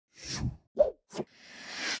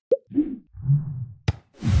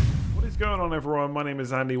going on, everyone? My name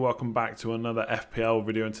is Andy. Welcome back to another FPL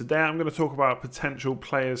video, and today I'm going to talk about potential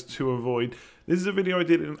players to avoid. This is a video I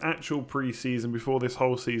did in actual pre-season before this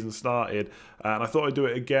whole season started, and I thought I'd do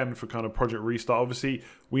it again for kind of Project Restart. Obviously,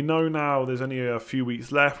 we know now there's only a few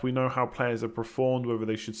weeks left. We know how players have performed, whether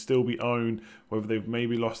they should still be owned, whether they've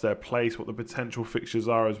maybe lost their place, what the potential fixtures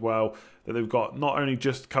are as well, that they've got not only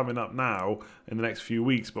just coming up now in the next few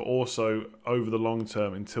weeks, but also over the long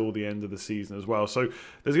term until the end of the season as well. So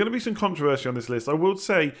there's going to be some controversy on this list. I will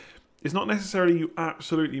say it's not necessarily you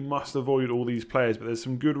absolutely must avoid all these players, but there's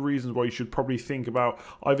some good reasons why you should probably think about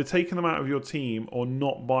either taking them out of your team or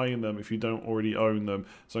not buying them if you don't already own them.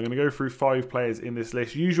 So I'm going to go through 5 players in this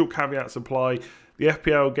list. Usual caveats apply. The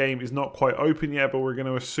FPL game is not quite open yet, but we're going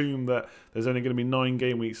to assume that there's only going to be 9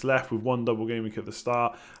 game weeks left with 1 double game week at the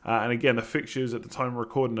start. And again, the fixtures at the time of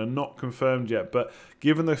recording are not confirmed yet, but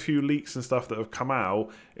given the few leaks and stuff that have come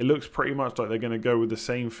out, it looks pretty much like they're going to go with the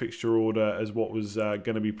same fixture order as what was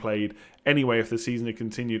going to be played anyway if the season had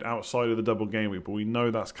continued outside of the double game week, but we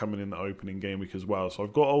know that's coming in the opening game week as well. So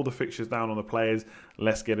I've got all the fixtures down on the players.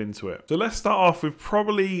 Let's get into it. So let's start off with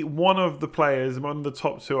probably one of the players, one of the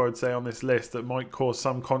top 2 I would say on this list that might cause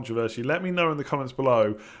some controversy. Let me know in the comments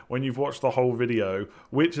below when you've watched the whole video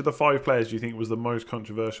which of the 5 players do you think was the most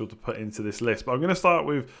controversial to put into this list. But I'm going to start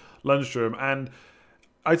with Lundstrom, and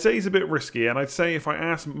I'd say he's a bit risky, and I'd say if I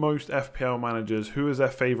ask most FPL managers who has their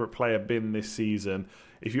favourite player been this season,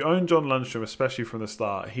 if you own John Lundstrom, especially from the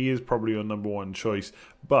start, he is probably your number 1 choice.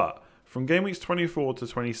 But from game weeks 24 to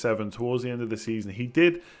 27, towards the end of the season, he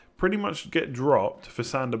did pretty much get dropped for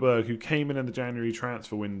Sander Berg, who came in the January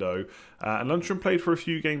transfer window. And Lundstrom played for a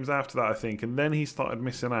few games after that, I think, and then he started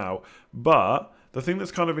missing out. But the thing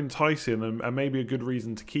that's kind of enticing and maybe a good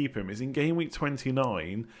reason to keep him is in game week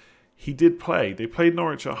 29, he did play. They played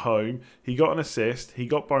Norwich at home. He got an assist. He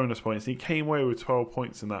got bonus points. And he came away with 12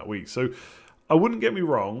 points in that week. So I wouldn't get me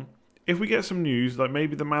wrong. If we get some news, like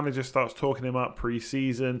maybe the manager starts talking him up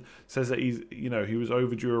pre-season, says that he's, he was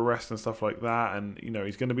overdue a rest and stuff like that, and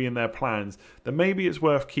he's going to be in their plans, then maybe it's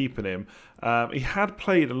worth keeping him. He had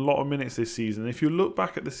played a lot of minutes this season. If you look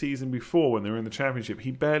back at the season before when they were in the Championship,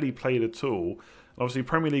 he barely played at all. Obviously,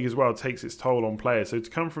 Premier League as well takes its toll on players. So to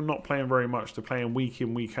come from not playing very much to playing week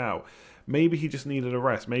in, week out, maybe he just needed a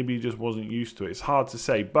rest. Maybe he just wasn't used to it. It's hard to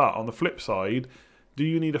say. But on the flip side, do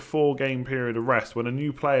you need a 4-game period of rest when a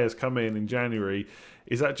new player's come in January?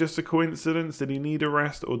 Is that just a coincidence? Did he need a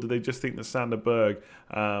rest, or did they just think that Sander Berg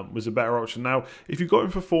was a better option? Now, if you got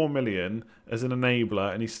him for 4 million as an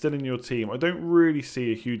enabler and he's still in your team, I don't really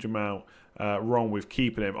see a huge amount wrong with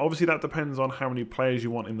keeping him. Obviously, that depends on how many players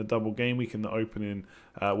you want in the double game week in the opening,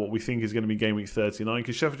 what we think is going to be game week 39,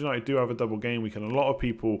 because Sheffield United do have a double game week, and a lot of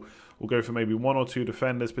people will go for maybe 1 or 2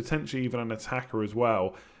 defenders, potentially even an attacker as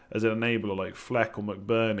well, as an enabler like Fleck or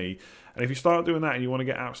McBurney. And if you start doing that and you want to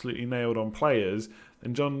get absolutely nailed on players,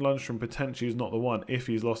 then John Lundstrom potentially is not the one if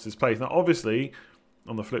he's lost his place. Now, obviously,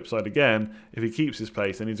 on the flip side again, if he keeps his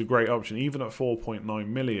place, then he's a great option, even at 4.9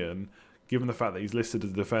 million, given the fact that he's listed as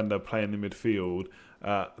a defender playing in midfield,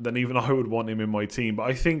 then even I would want him in my team. But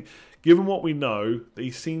I think, given what we know, that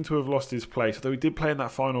he seemed to have lost his place, although he did play in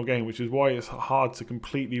that final game, which is why it's hard to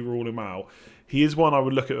completely rule him out. He is one I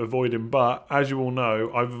would look at avoiding, but as you all know,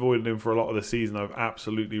 I've avoided him for a lot of the season. I've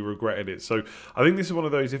absolutely regretted it. So I think this is one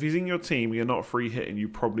of those, if he's in your team, you're not free hitting, you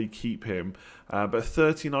probably keep him. But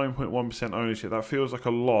 39.1% ownership, that feels like a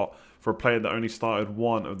lot for a player that only started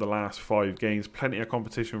 1 of the last 5 games. Plenty of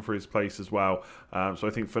competition for his place as well. So I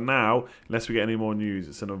think for now, unless we get any more news,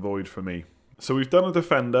 it's an avoid for me. So we've done a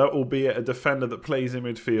defender, albeit a defender that plays in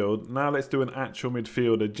midfield. Now let's do an actual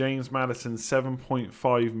midfielder. James Maddison,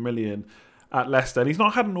 7.5 million at Leicester. And he's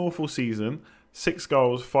not had an awful season. 6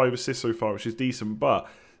 goals, 5 assists so far, which is decent. But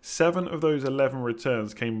 7 of those 11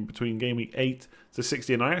 returns came between game week 8 to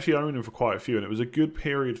 60. And I actually owned him for quite a few. And it was a good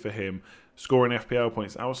period for him scoring FPL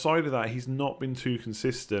points. Outside of that, he's not been too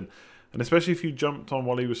consistent. And especially if you jumped on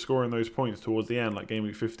while he was scoring those points towards the end, like game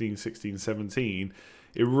week 15, 16, 17,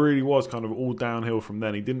 it really was kind of all downhill from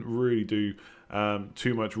then. He didn't really do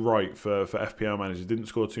too much right for FPL managers. Didn't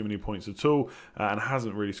score too many points at all, and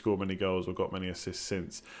hasn't really scored many goals or got many assists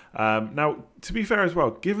since. Now, to be fair as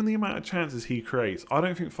well, given the amount of chances he creates, I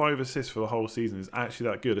don't think 5 assists for the whole season is actually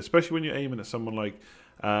that good, especially when you're aiming at someone like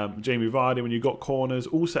Jamie Vardy, when you've got corners,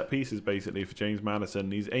 all set pieces basically for James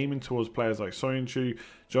Maddison. He's aiming towards players like Soyuncu,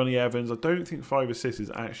 Johnny Evans. I don't think 5 assists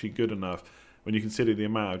is actually good enough when you consider the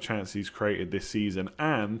amount of chances he's created this season.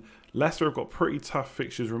 And Leicester have got pretty tough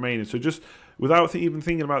fixtures remaining. So just without even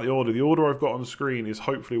thinking about the order I've got on the screen is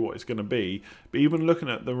hopefully what it's going to be. But even looking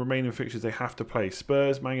at the remaining fixtures they have to play,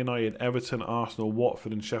 Spurs, Man United, Everton, Arsenal,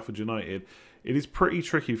 Watford and Sheffield United, it is pretty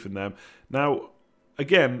tricky for them. Now,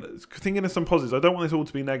 again, thinking of some positives, I don't want this all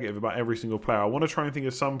to be negative about every single player. I want to try and think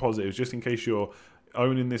of some positives just in case you're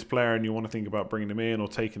owning this player and you want to think about bringing them in or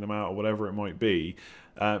taking them out or whatever it might be.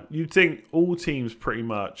 You'd think all teams pretty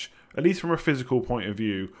much, at least from a physical point of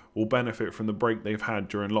view, will benefit from the break they've had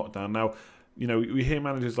during lockdown. Now, you know, we hear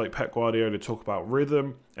managers like Pep Guardiola talk about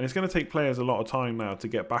rhythm, and it's going to take players a lot of time now to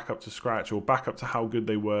get back up to scratch or back up to how good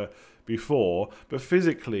they were before. But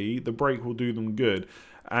physically, the break will do them good.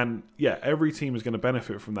 And yeah, every team is going to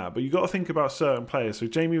benefit from that. But you've got to think about certain players. So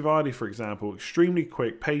Jamie Vardy, for example, extremely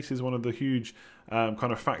quick. Pace is one of the huge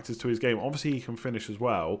kind of factors to his game. Obviously, he can finish as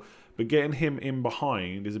well. But getting him in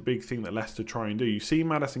behind is a big thing that Leicester try and do. You see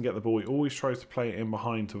Maddison get the ball. He always tries to play it in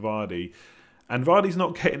behind to Vardy. And Vardy's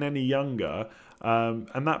not getting any younger.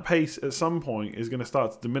 And that pace at some point is going to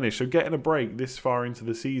start to diminish. So getting a break this far into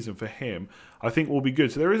the season for him, I think will be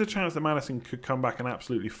good. So there is a chance that Maddison could come back and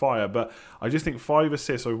absolutely fire. But I just think 5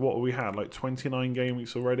 assists over what we had, like 29 game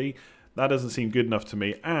weeks already, that doesn't seem good enough to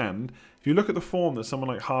me. And if you look at the form that someone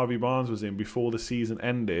like Harvey Barnes was in before the season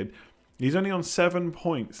ended, he's only on 7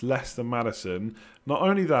 points less than Maddison. Not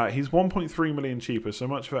only that, he's 1.3 million cheaper, so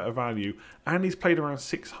much better value, and he's played around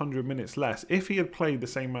 600 minutes less. If he had played the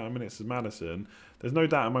same amount of minutes as Maddison, there's no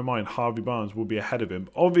doubt in my mind Harvey Barnes will be ahead of him.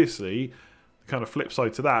 Obviously, the kind of flip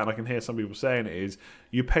side to that, and I can hear some people saying it, is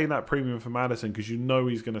you pay that premium for Maddison because you know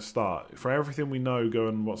he's going to start. For everything we know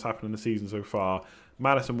going what's happened in the season so far,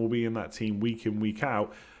 Maddison will be in that team week in, week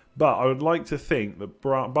out. But I would like to think that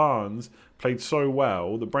Barnes played so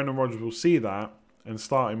well that Brendan Rodgers will see that and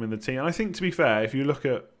start him in the team. And I think, to be fair, if you look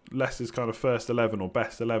at Leicester's kind of first 11 or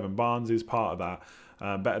best 11, Barnes is part of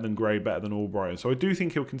that. Better than Gray, better than Albrighton. So I do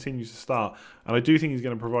think he'll continue to start, and I do think he's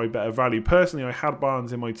going to provide better value. Personally, I had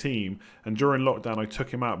Barnes in my team, and during lockdown I took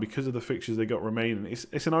him out because of the fixtures they got remaining.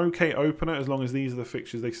 It's an okay opener as long as these are the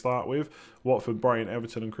fixtures they start with: Watford, Brighton,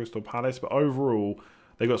 Everton and Crystal Palace. But overall,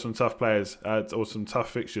 they got some tough players or some tough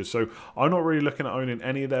fixtures. So I'm not really looking at owning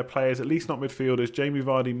any of their players, at least not midfielders. Jamie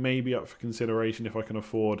Vardy may be up for consideration if I can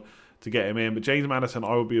afford to get him in. But James Maddison,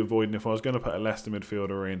 I would be avoiding. If I was going to put a Leicester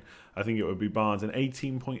midfielder in, I think it would be Barnes. And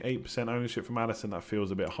 18.8% ownership for Maddison, that feels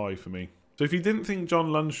a bit high for me. So if you didn't think John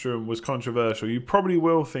Lundstrom was controversial, you probably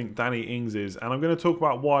will think Danny Ings is. And I'm going to talk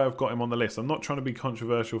about why I've got him on the list. I'm not trying to be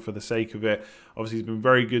controversial for the sake of it. Obviously, he's been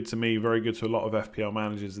very good to me, very good to a lot of FPL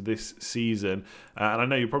managers this season. And I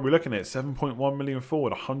know you're probably looking at 7.1 million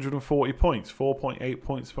forward, 140 points, 4.8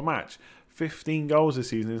 points per match. 15 goals this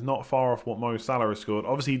season is not far off what Mo Salah has scored.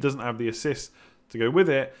 Obviously, he doesn't have the assists to go with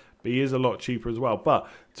it, but he is a lot cheaper as well. But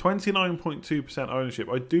 29.2% ownership,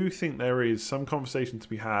 I do think there is some conversation to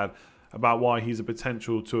be had about why he's a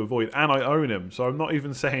potential to avoid. And I own him, so I'm not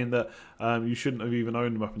even saying that you shouldn't have even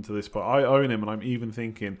owned him up until this point. I own him, and I'm even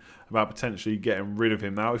thinking about potentially getting rid of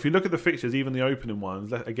him. Now, if you look at the fixtures, even the opening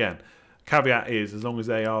ones, again, caveat is, as long as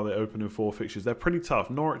they are the opening 4 fixtures, they're pretty tough.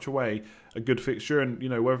 Norwich away, a good fixture, and you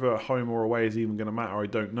know whether at home or away is even going to matter, I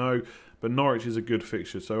don't know. But Norwich is a good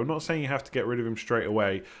fixture, so I'm not saying you have to get rid of him straight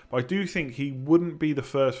away. But I do think he wouldn't be the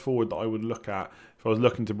first forward that I would look at if I was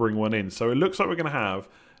looking to bring one in. So it looks like we're going to have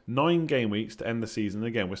 9 game weeks to end the season.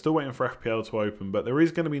 Again, we're still waiting for FPL to open, but there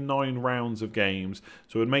is going to be 9 rounds of games,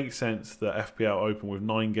 so it would make sense that FPL open with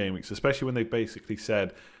 9 game weeks, especially when they basically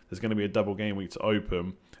said there's going to be a double game week to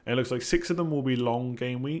open. And it looks like 6 of them will be long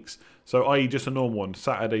game weeks, so i.e. just a normal one,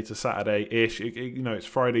 Saturday to Saturday-ish. You know, it's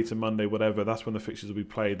Friday to Monday, whatever. That's when the fixtures will be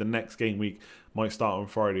played. The next game week might start on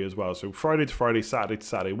Friday as well. So Friday to Friday, Saturday to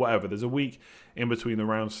Saturday, whatever. There's a week in between the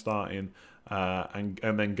rounds starting and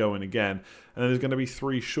then going again. And then there's going to be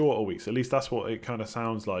 3 shorter weeks. At least that's what it kind of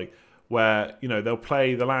sounds like, where, you know, they'll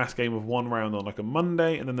play the last game of one round on like a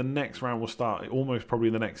Monday, and then the next round will start almost probably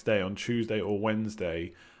the next day on Tuesday or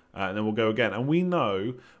Wednesday. And then we'll go again. And we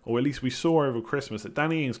know, or at least we saw over Christmas, that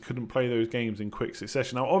Danny Ings couldn't play those games in quick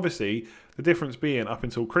succession. Now, obviously, the difference being up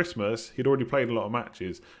until Christmas, he'd already played a lot of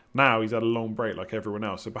matches. Now he's had a long break like everyone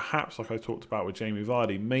else. So perhaps, like I talked about with Jamie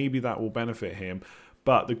Vardy, maybe that will benefit him.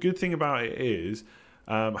 But the good thing about it is,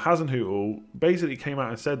 Hasenhüttl basically came out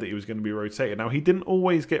and said that he was going to be rotated. Now, he didn't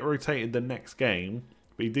always get rotated the next game,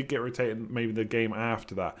 but he did get rotated maybe the game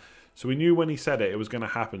after that. So we knew when he said it was going to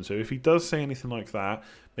happen. So if he does say anything like that,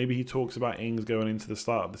 maybe he talks about Ings going into the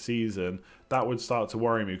start of the season, that would start to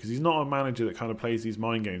worry me, because he's not a manager that kind of plays these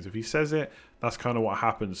mind games. If he says it, that's kind of what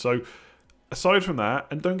happens. So aside from that,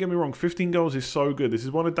 and don't get me wrong, 15 goals is so good. This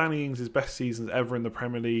is one of Danny Ings' best seasons ever in the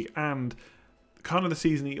Premier League, and kind of the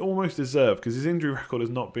season he almost deserved, because his injury record has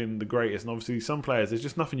not been the greatest. And obviously some players, there's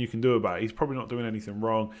just nothing you can do about it. He's probably not doing anything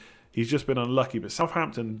wrong. He's just been unlucky. But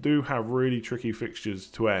Southampton do have really tricky fixtures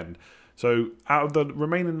to end. So out of the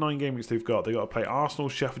remaining 9 game weeks they've got to play Arsenal,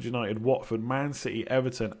 Sheffield United, Watford, Man City,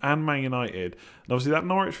 Everton and Man United. And obviously that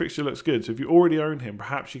Norwich fixture looks good. So if you already own him,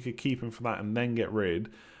 perhaps you could keep him for that and then get rid.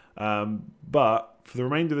 But for the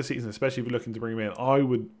remainder of the season, especially if you're looking to bring him in, I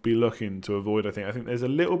would be looking to avoid. I think there's a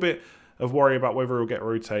little bit of worry about whether he'll get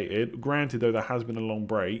rotated. Granted, though, there has been a long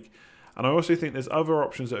break. And I also think there's other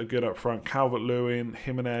options that are good up front. Calvert-Lewin,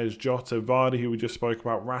 Jimenez, Jota, Vardy, who we just spoke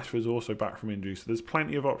about. Rashford's also back from injury. So there's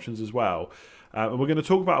plenty of options as well. And we're going to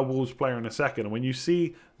talk about a Wolves player in a second. And when you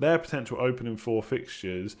see their potential opening 4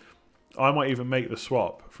 fixtures, I might even make the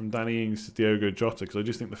swap from Danny Ings to Diogo Jota, because I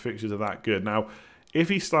just think the fixtures are that good. Now, if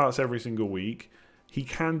he starts every single week, he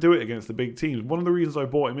can do it against the big teams. One of the reasons I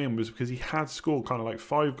bought him in was because he had scored kind of like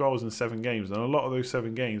 5 goals in 7 games. And a lot of those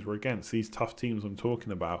 7 games were against these tough teams I'm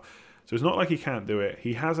talking about. So it's not like he can't do it.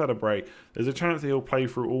 He has had a break. There's a chance that he'll play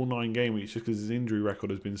through all 9 game weeks just because his injury record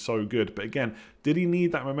has been so good. But again, did he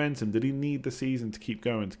need that momentum? Did he need the season to keep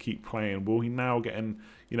going, to keep playing? Will he now get an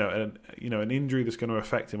injury that's going to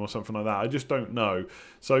affect him or something like that? I just don't know.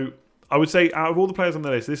 So I would say out of all the players on the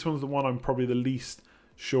list, this one's the one I'm probably the least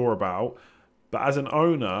sure about. But as an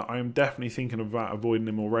owner, I am definitely thinking about avoiding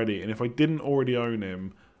him already. And if I didn't already own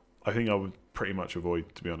him, I think I would pretty much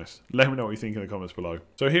avoid, to be honest. Let me know what you think in the comments below.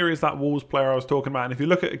 So here is that Wolves player I was talking about. And if you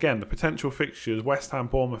look at, again, the potential fixtures, West Ham,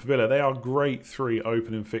 Bournemouth, Villa, they are great 3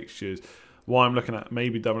 opening fixtures. Why I'm looking at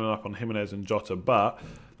maybe doubling up on Jimenez and Jota. But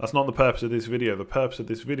that's not the purpose of this video. The purpose of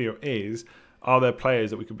this video is, are there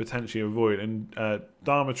players that we could potentially avoid? And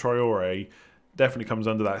Dama Traore definitely comes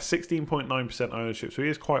under that. 16.9% ownership, so he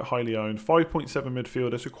is quite highly owned. 5.7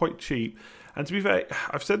 midfielder, so quite cheap. And to be fair,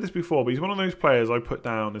 I've said this before, but he's one of those players I put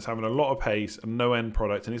down as having a lot of pace and no end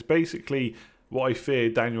product. And it's basically what I fear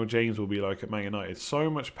Daniel James will be like at Man United. So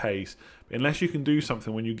much pace, but unless you can do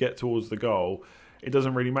something when you get towards the goal, it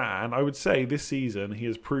doesn't really matter. And I would say this season he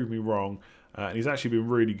has proved me wrong. And he's actually been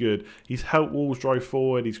really good. He's helped Wolves drive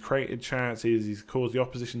forward. He's created chances. He's caused the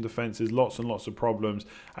opposition defences lots and lots of problems.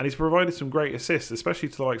 And he's provided some great assists, especially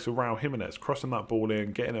to the likes of Raul Jimenez, crossing that ball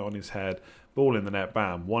in, getting it on his head, ball in the net,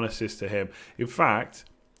 bam, 1 assist to him. In fact,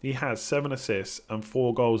 he has 7 assists and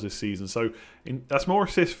 4 goals this season. So that's more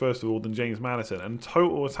assists, first of all, than James Maddison. And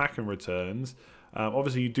total attacking returns,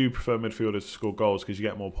 obviously you do prefer midfielders to score goals because you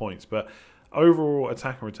get more points. But overall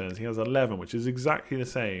attacking returns, he has 11, which is exactly the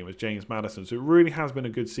same as James Maddison. So it really has been a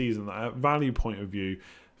good season. At value point of view,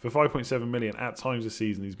 for 5.7 million at times this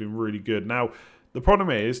season, he's been really good. Now, the problem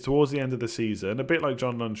is, towards the end of the season, a bit like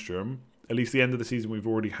John Lundstrom, at least the end of the season we've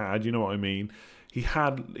already had, you know what I mean, he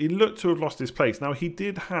looked to have lost his place. Now, he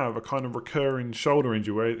did have a kind of recurring shoulder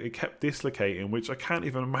injury where it kept dislocating, which I can't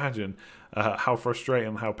even imagine how frustrating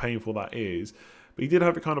and how painful that is. But he did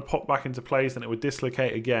have it kind of pop back into place and it would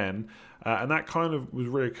dislocate again. And that kind of was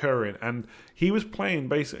reoccurring. And he was playing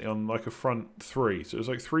basically on like a front 3. So it was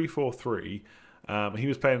like 3-4-3. He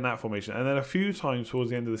was playing in that formation. And then a few times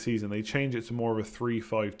towards the end of the season, they changed it to more of a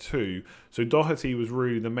 3-5-2. So Doherty was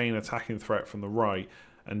really the main attacking threat from the right.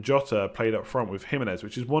 And Jota played up front with Jimenez,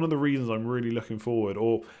 which is one of the reasons I'm really looking forward,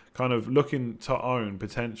 or kind of looking to own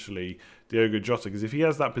potentially Diogo Jota. Because if he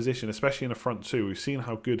has that position, especially in a front 2, we've seen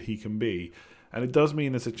how good he can be. And it does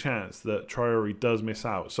mean there's a chance that Traore does miss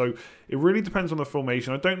out. So it really depends on the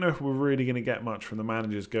formation. I don't know if we're really going to get much from the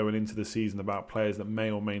managers going into the season about players that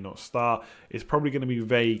may or may not start. It's probably going to be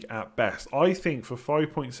vague at best. I think for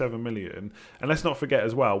 5.7 million, and let's not forget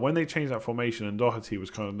as well, when they changed that formation and Doherty was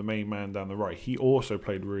kind of the main man down the right, he also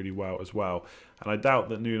played really well as well. And I doubt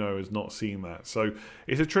that Nuno has not seen that. So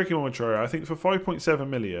it's a tricky one with Traore. I think for 5.7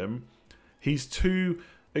 million, he's too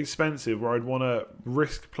expensive where I'd want to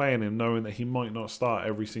risk playing him knowing that he might not start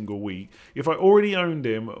every single week. If I already owned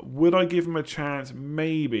him, would I give him a chance?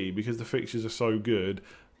 Maybe, because the fixtures are so good,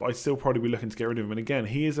 but I'd still probably be looking to get rid of him. And again,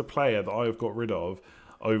 he is a player that I have got rid of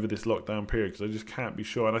over this lockdown period because I just can't be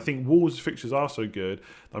sure. And I think Wolves' fixtures are so good,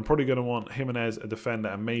 I'm probably going to want Jimenez, a defender,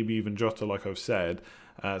 and maybe even Jota, like I've said.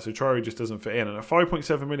 So Traore just doesn't fit in. And at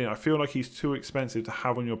 5.7 million, I feel like he's too expensive to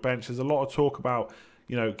have on your bench. There's a lot of talk about,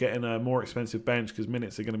 you know, getting a more expensive bench because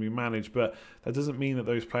minutes are going to be managed, but that doesn't mean that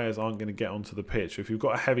those players aren't going to get onto the pitch. So if you've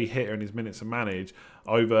got a heavy hitter and his minutes are managed,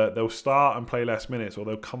 either they'll start and play less minutes or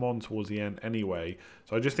they'll come on towards the end anyway.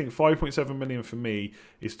 So I just think 5.7 million for me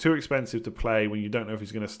is too expensive to play when you don't know if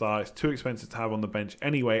he's going to start. It's too expensive to have on the bench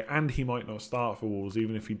anyway, and he might not start for Wolves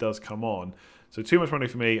even if he does come on. So too much money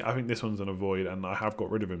for me. I think this one's an avoid, and I have got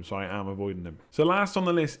rid of him, so I am avoiding him. So last on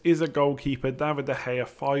the list is a goalkeeper, David De Gea,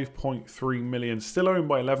 5.3 million, still owned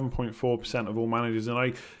by 11.4% of all managers, and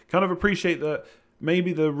I kind of appreciate that.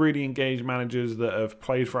 Maybe the really engaged managers that have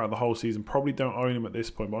played throughout the whole season probably don't own him at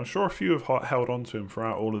this point, but I'm sure a few have held on to him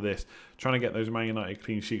throughout all of this, trying to get those Man United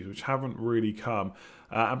clean sheets, which haven't really come.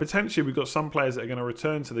 And potentially we've got some players that are going to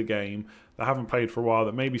return to the game that haven't played for a while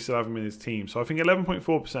that maybe still have him in his team. So I think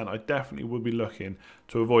 11.4% I definitely would be looking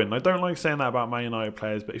to avoid. And I don't like saying that about Man United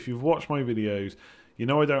players, but if you've watched my videos, you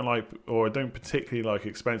know I don't like, or I don't particularly like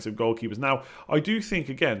expensive goalkeepers. Now, I do think,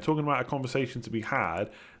 again, talking about a conversation to be had,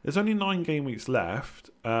 there's only 9 game weeks left.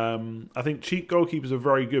 I think cheap goalkeepers are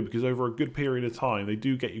very good because over a good period of time, they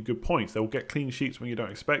do get you good points. They'll get clean sheets when you don't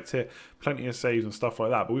expect it, plenty of saves and stuff like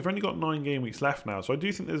that. But we've only got 9 game weeks left now. So I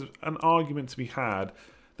do think there's an argument to be had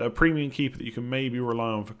that a premium keeper that you can maybe rely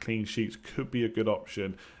on for clean sheets could be a good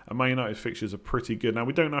option. And Man United's fixtures are pretty good. Now,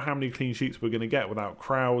 we don't know how many clean sheets we're going to get without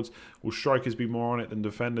crowds. Will strikers be more on it than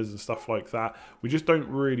defenders and stuff like that? We just don't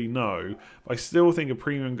really know. But I still think a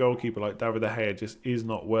premium goalkeeper like David De Gea just is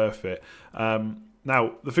not worth it.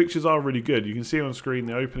 Now, the fixtures are really good. You can see on screen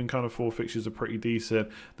the opening kind of 4 fixtures are pretty decent.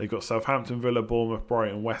 They've got Southampton, Villa, Bournemouth,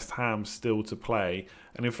 Brighton, West Ham still to play.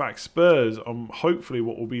 And in fact, Spurs, hopefully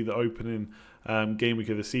what will be the opening game week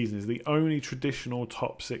of the season, is the only traditional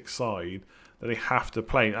top 6 side that they have to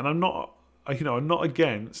play. And I'm not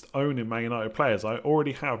against owning Man United players. I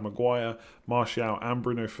already have Maguire, Martial and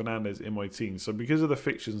Bruno Fernandes in my team. So because of the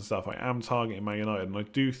fixtures and stuff, I am targeting Man United, and I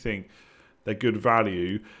do think they're good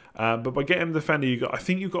value. But by getting the defender, I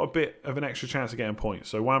think you've got a bit of an extra chance of getting points.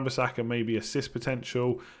 So Wan-Bissaka maybe assist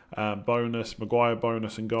potential, bonus, Maguire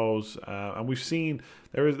bonus and goals. And we've seen,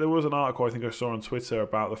 there was an article I think I saw on Twitter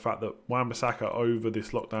about the fact that Wan-Bissaka over this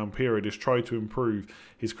lockdown period has tried to improve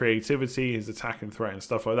his creativity, his attacking threat and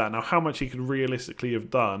stuff like that. Now, how much he could realistically have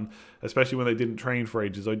done, especially when they didn't train for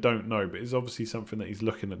ages, I don't know. But it's obviously something that he's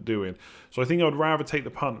looking at doing. So I think I'd rather take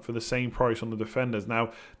the punt for the same price on the defenders.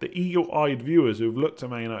 Now, the eagle-eyed viewers who have looked at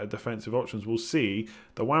Man United defensive options will see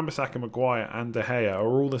that Wan-Bissaka, Maguire and De Gea are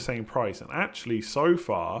all the same price. And actually, so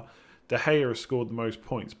far, De Gea has scored the most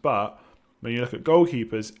points. But when you look at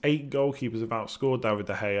goalkeepers, 8 goalkeepers have outscored David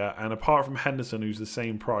De Gea. And apart from Henderson, who's the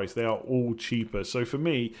same price, they are all cheaper. So for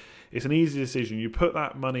me, it's an easy decision. You put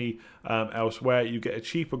that money elsewhere. You get a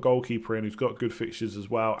cheaper goalkeeper in who's got good fixtures as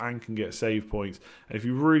well and can get save points. And if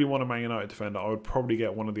you really want a Man United defender, I would probably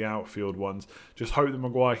get one of the outfield ones. Just hope that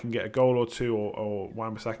Maguire can get a goal or 2 or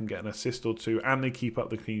Wan-Bissaka can get an assist or 2. And they keep up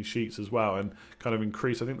the clean sheets as well and kind of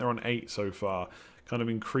increase. I think they're on 8 so far. Kind of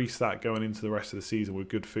increase that going into the rest of the season with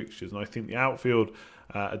good fixtures. And I think the outfield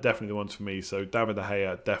are definitely the ones for me. So David De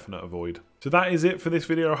Gea, definite avoid. So that is it for this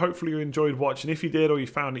video. Hopefully you enjoyed watching. If you did or you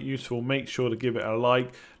found it useful, make sure to give it a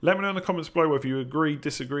like. Let me know in the comments below whether you agree,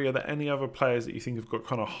 disagree. Are there any other players that you think have got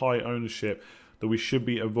kind of high ownership that we should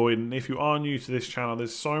be avoiding? If you are new to this channel,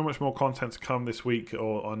 there's so much more content to come this week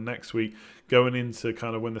or next week going into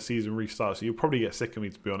kind of when the season restarts. So you'll probably get sick of me,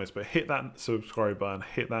 to be honest, but hit that subscribe button,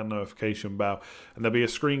 hit that notification bell, and there'll be a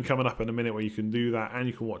screen coming up in a minute where you can do that, and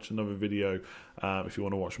you can watch another video if you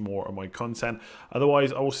want to watch more of my content.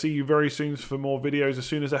 Otherwise, I will see you very soon for more videos. As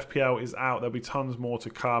soon as FPL is out, there'll be tons more to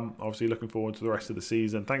come. Obviously, looking forward to the rest of the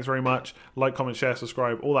season. Thanks very much. Like, comment, share,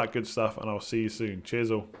 subscribe, all that good stuff, and I'll see you soon.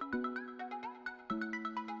 Cheers all.